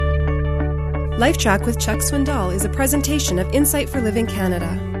LifeTrac with Chuck Swindoll is a presentation of Insight for Living Canada.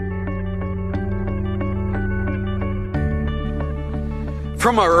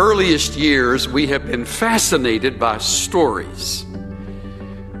 From our earliest years, we have been fascinated by stories.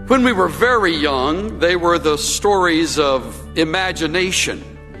 When we were very young, they were the stories of imagination,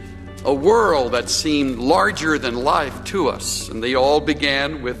 a world that seemed larger than life to us. And they all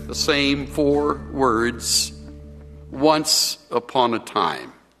began with the same 4 words, once upon a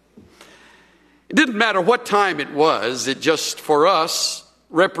time. It didn't matter what time it was, it just, for us,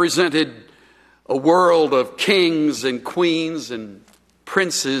 represented a world of kings and queens and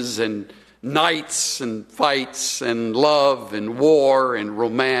princes and knights and fights and love and war and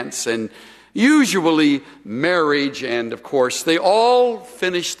romance and usually marriage. And of course, they all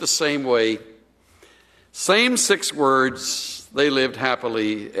finished the same way. Same 6 words, they lived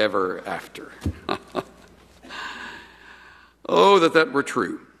happily ever after. Oh, that were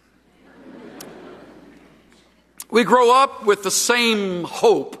true. We grow up with the same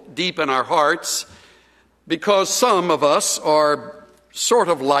hope deep in our hearts because some of us are sort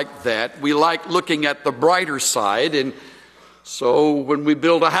of like that. We like looking at the brighter side, and so when we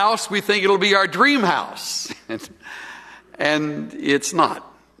build a house, we think it'll be our dream house. And it's not.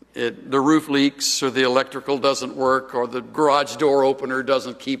 The roof leaks, or the electrical doesn't work, or the garage door opener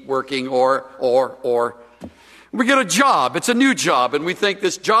doesn't keep working, or we get a job. It's a new job, and we think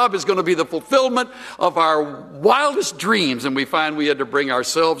this job is going to be the fulfillment of our wildest dreams, and we find we had to bring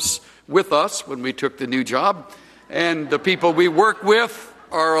ourselves with us when we took the new job. And the people we work with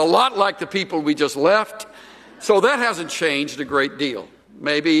are a lot like the people we just left. So that hasn't changed a great deal.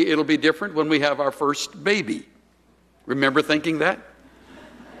 Maybe it'll be different when we have our first baby. Remember thinking that?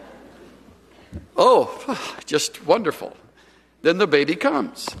 Oh, just wonderful. Then the baby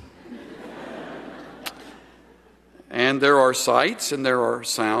comes. And there are sights and there are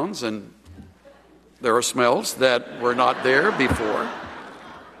sounds and there are smells that were not there before.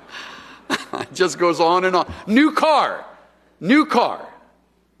 It just goes on and on. New car.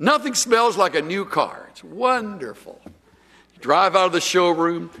 Nothing smells like a new car. It's wonderful. You drive out of the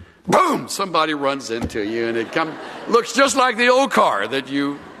showroom, boom, somebody runs into you, and it looks just like the old car that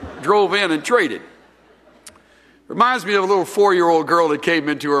you drove in and traded. Reminds me of a little 4-year-old girl that came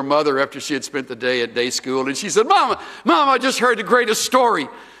into her mother after she had spent the day at day school, and she said, Mama, I just heard the greatest story.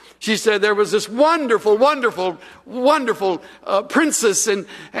 She said there was this wonderful princess, and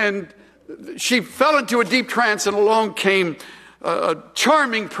she fell into a deep trance, and along came a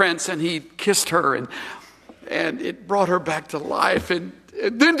charming prince, and he kissed her, and it brought her back to life. And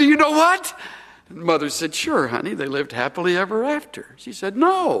then, do you know what? And Mother said, sure, honey, they lived happily ever after. She said,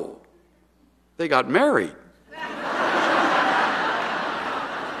 no, they got married.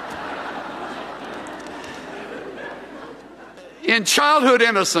 In childhood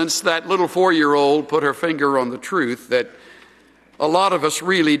innocence, that little 4-year-old put her finger on the truth that a lot of us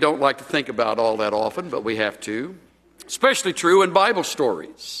really don't like to think about all that often, but we have to. Especially true in Bible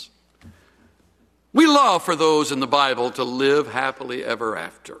stories. We love for those in the Bible to live happily ever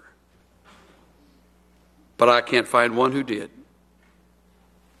after. But I can't find one who did.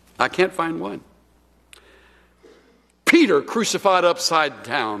 I can't find one. Peter crucified upside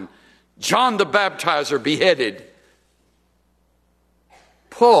down. John the Baptizer beheaded.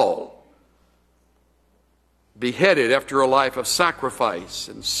 Paul beheaded after a life of sacrifice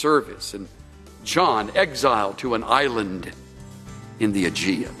and service, and John exiled to an island in the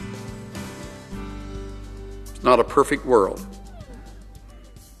Aegean. It's not a perfect world.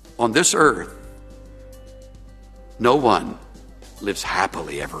 On this earth, no one lives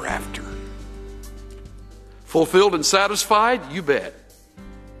happily ever after. Fulfilled and satisfied? You bet.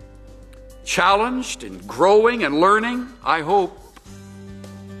 Challenged and growing and learning? I hope.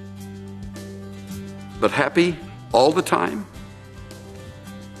 But happy all the time?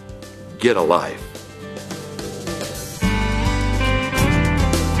 Get a life.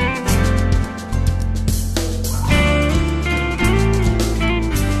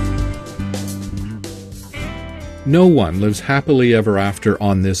 No one lives happily ever after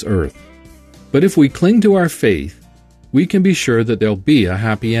on this earth. But if we cling to our faith, we can be sure that there'll be a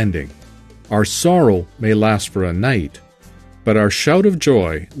happy ending. Our sorrow may last for a night, but our shout of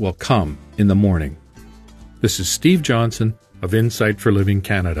joy will come in the morning. This is Steve Johnson of Insight for Living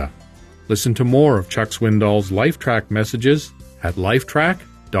Canada. Listen to more of Chuck Swindoll's LifeTrac messages at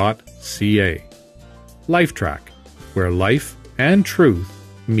lifetrac.ca. LifeTrac, where life and truth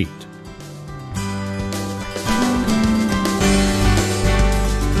meet.